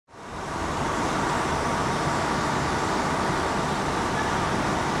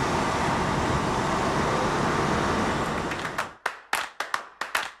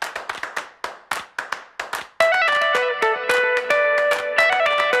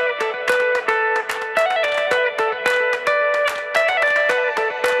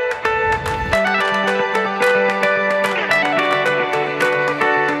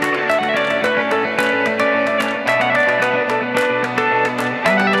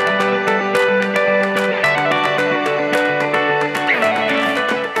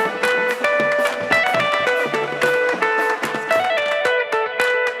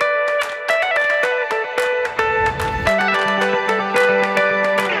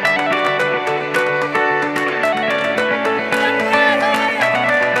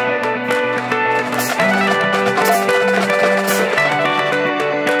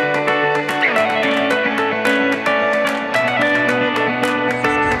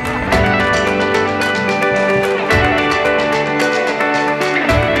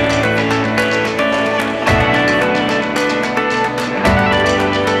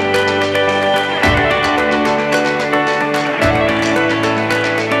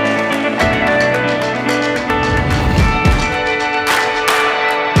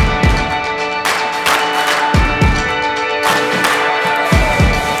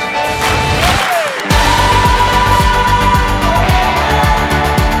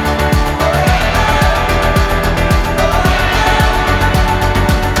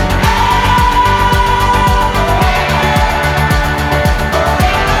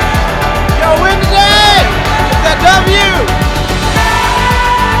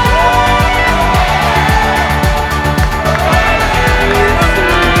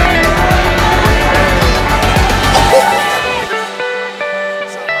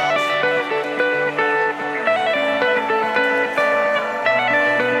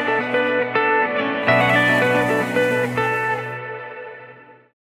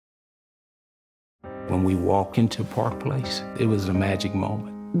walk into Park Place, it was a magic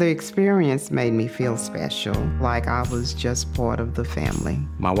moment. The experience made me feel special, like I was just part of the family.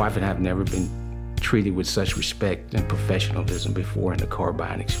 My wife and I have never been treated with such respect and professionalism before in the car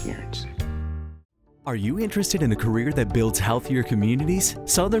buying experience. Are you interested in a career that builds healthier communities?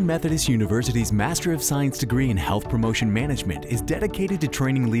 Southern Methodist University's Master of Science degree in Health Promotion Management is dedicated to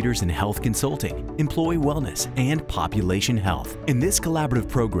training leaders in health consulting, employee wellness, and population health. In this collaborative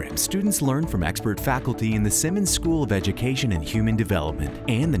program, students learn from expert faculty in the Simmons School of Education and Human Development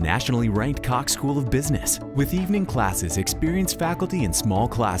and the nationally ranked Cox School of Business. With evening classes, experienced faculty, and small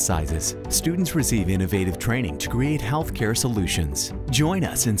class sizes, students receive innovative training to create healthcare solutions. Join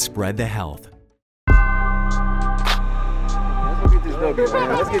us and spread the health.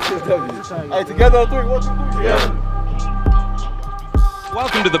 Let's get this W. Hey, together on three. 1, 2, 3. Yeah.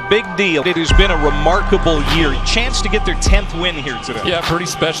 Welcome to the big deal. It has been a remarkable year. Chance to get their 10th win here today. Yeah, pretty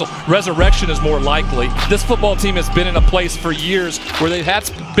special. Resurrection is more likely. This football team has been in a place for years where they've had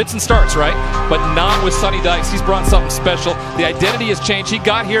bits and starts, right? But not with Sonny Dykes. He's brought something special. The identity has changed. He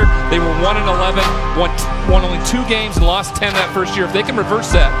got here. They were 1-11, won only 2 games and lost 10 that first year. If they can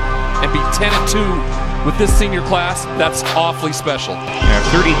reverse that and be 10-2 with this senior class, that's awfully special. Yeah,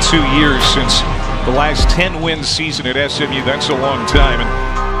 32 years since the last 10-win season at SMU. That's a long time.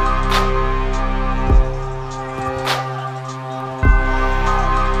 And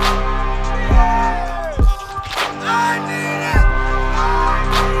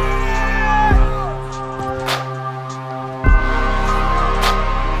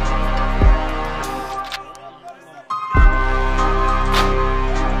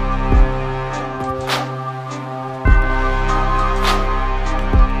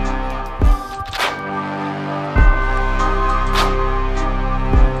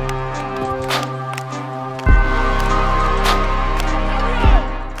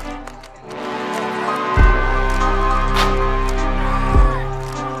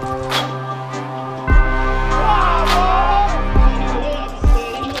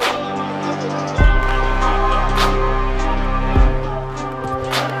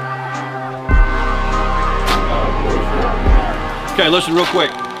Okay, listen real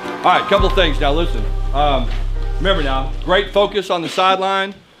quick. All right, couple of things now, listen. Remember now, great focus on the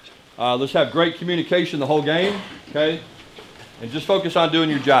sideline. Let's have great communication the whole game, okay? And just focus on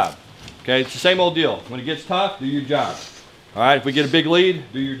doing your job, okay? It's the same old deal. When it gets tough, do your job. All right, if we get a big lead,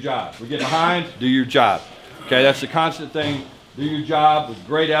 do your job. If we get behind, do your job. Okay, that's the constant thing. Do your job with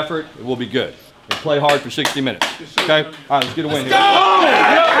great effort, it will be good. And play hard for 60 minutes, okay? All right, let's get a win here.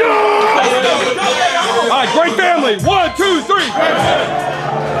 All right, great family. 1, 2, 3.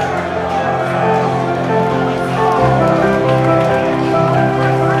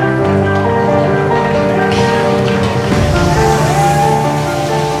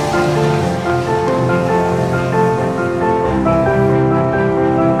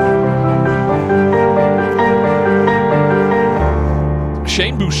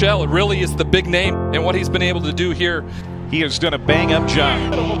 Shane Buechele really is the big name, and what he's been able to do here. he has done a bang-up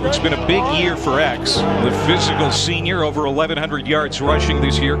job. It's been a big year for X. The physical senior, over 1,100 yards rushing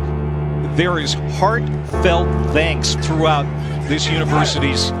this year. There is heartfelt thanks throughout this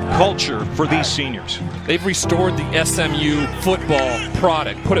university's culture for these seniors. They've restored the SMU football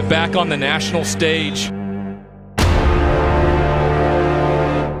product, put it back on the national stage.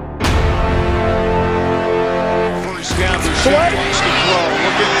 First down, Buechele wants to throw,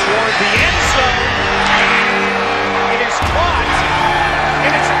 looking toward the end zone. It is caught,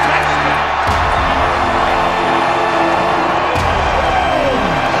 and it's a touchdown.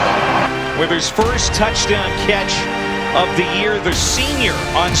 With his first touchdown catch of the year, the senior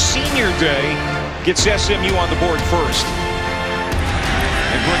on senior day gets SMU on the board first.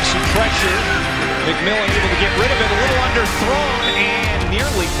 And brings some pressure. McMillan able to get rid of it, a little underthrown and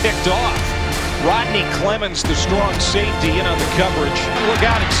nearly picked off. Rodney Clemens, the strong safety, in on the coverage. Look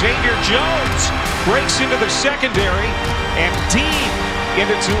out, Xavier Jones breaks into the secondary and deep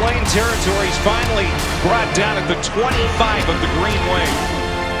into Tulane territory. He's finally brought down at the 25 of the Green Wave.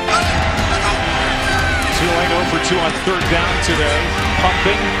 Tulane 0 for 2 on third down today.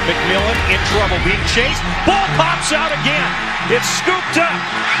 Pumping, McMillan in trouble, being chased. Ball pops out again. It's scooped up.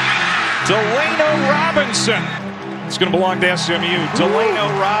 Delano Robinson. It's going to belong to SMU. Delano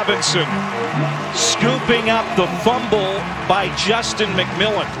Robinson scooping up the fumble by Justin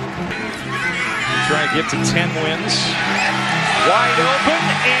McMillan. Try to get to 10 wins. Wide open,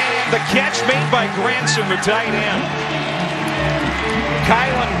 and the catch made by Granson, the tight end.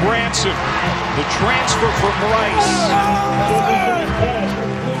 Kylan Branson, the transfer from Rice.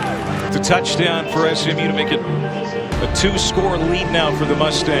 The touchdown for SMU to make it a 2-score lead now for the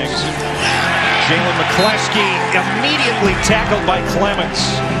Mustangs. Jalen McCleskey immediately tackled by Clemens.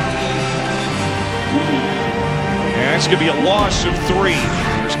 And it's going to be a loss of 3.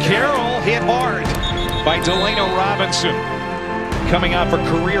 There's Carroll hit hard by Delano Robinson. Coming off a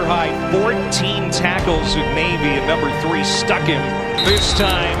career-high 14 tackles at Navy, and number 3 stuck him. This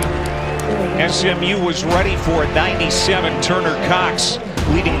time, SMU was ready for it. 97, Turner Cox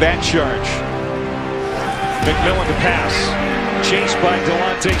leading that charge. McMillan to pass, chased by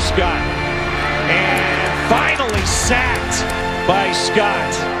Delonte Scott. And finally sacked by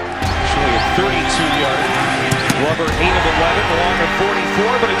Scott. Actually a 32-yard. Glover 8 of 11, along with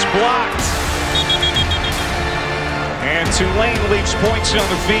 44, but it's blocked. And Tulane leaves points on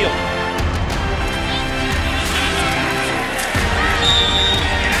the field.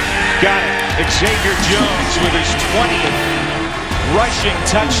 Got it. Xavier Jones with his 20th rushing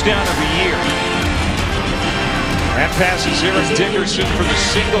touchdown of the year. That pass is Eric Dickerson for the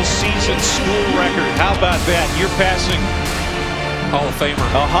single-season school record. How about that? You're passing Hall of Famer.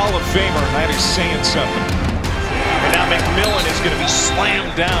 A Hall of Famer. That is saying something. And now McMillan is going to be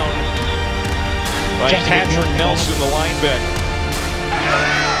slammed down by Patrick Nelson, the linebacker.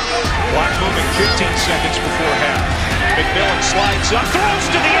 Clock moving 15 seconds before half. McMillan slides up, throws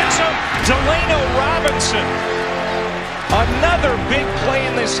to the end zone. Delano Robinson. Another big play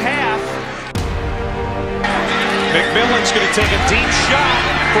in this half. McMillan's going to take a deep shot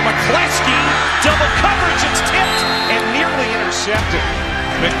for McCleskey. Double coverage, it's tipped and nearly intercepted.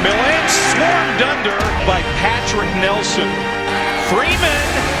 McMillan swarmed under by Patrick Nelson.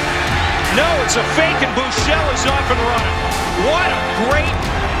 Freeman. No, it's a fake, and Buechele is off and running. What a great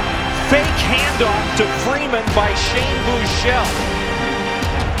fake handoff to Freeman by Shane Buechele.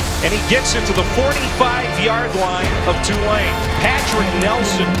 And he gets into the 45-yard line of Tulane. Patrick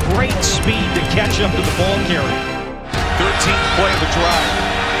Nelson, great speed to catch up to the ball carrier. 13th play of the drive.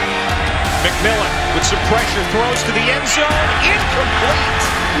 McMillan with some pressure throws to the end zone. Incomplete.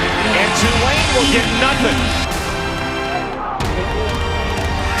 And Tulane will get nothing.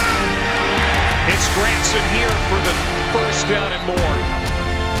 It's Granson here for the first down and more.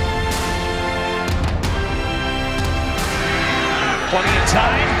 Plenty of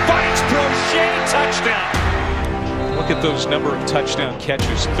time. Finds Brochet. Touchdown. Look at those number of touchdown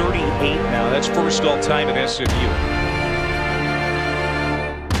catches. 38 now. That's first all time at SMU.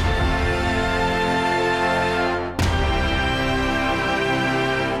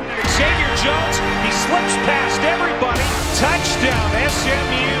 Xavier Jones. He slips past everybody. Touchdown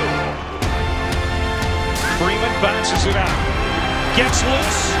SMU. Freeman bounces it out. Gets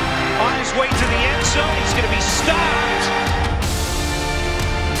loose. On his way to the end zone. He's going to be stopped.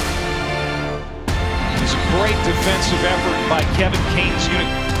 It's a great defensive effort by Kevin Kane's unit.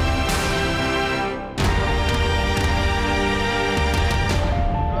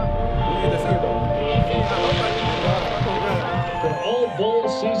 For all bowl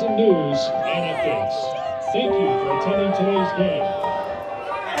season news and updates, thank you for attending today's game.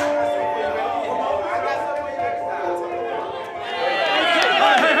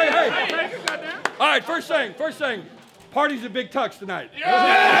 All right, first thing, party's at Big Tux tonight.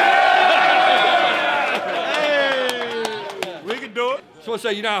 We can do it. Just want to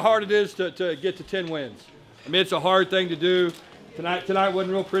say, you know how hard it is to get to 10 wins. I mean, it's a hard thing to do. Tonight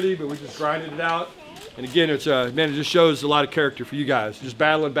wasn't real pretty, but we just grinded it out. And again, it just shows a lot of character for you guys, just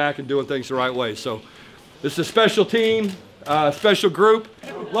battling back and doing things the right way. So this is a special team, special group.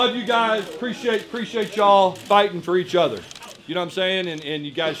 Love you guys. Appreciate y'all fighting for each other. You know what I'm saying? And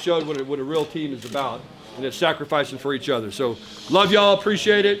you guys showed what a real team is about, and it's sacrificing for each other. So love y'all,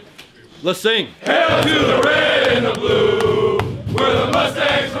 appreciate it. Let's sing. Hail to the red and the blue. We're the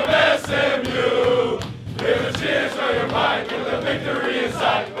Mustangs from SMU. Give a cheer, show your might with a victory in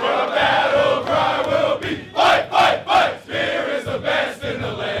sight. For a battle cry will be fight, fight, fight. Spear is the best in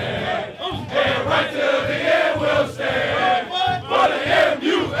the land. And right till the end we'll stand. For the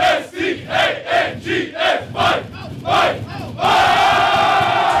M-U-S-T-A-N-G-S. Fight, fight, fight.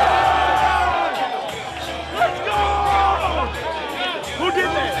 Let's go! Who did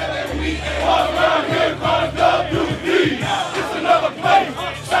that?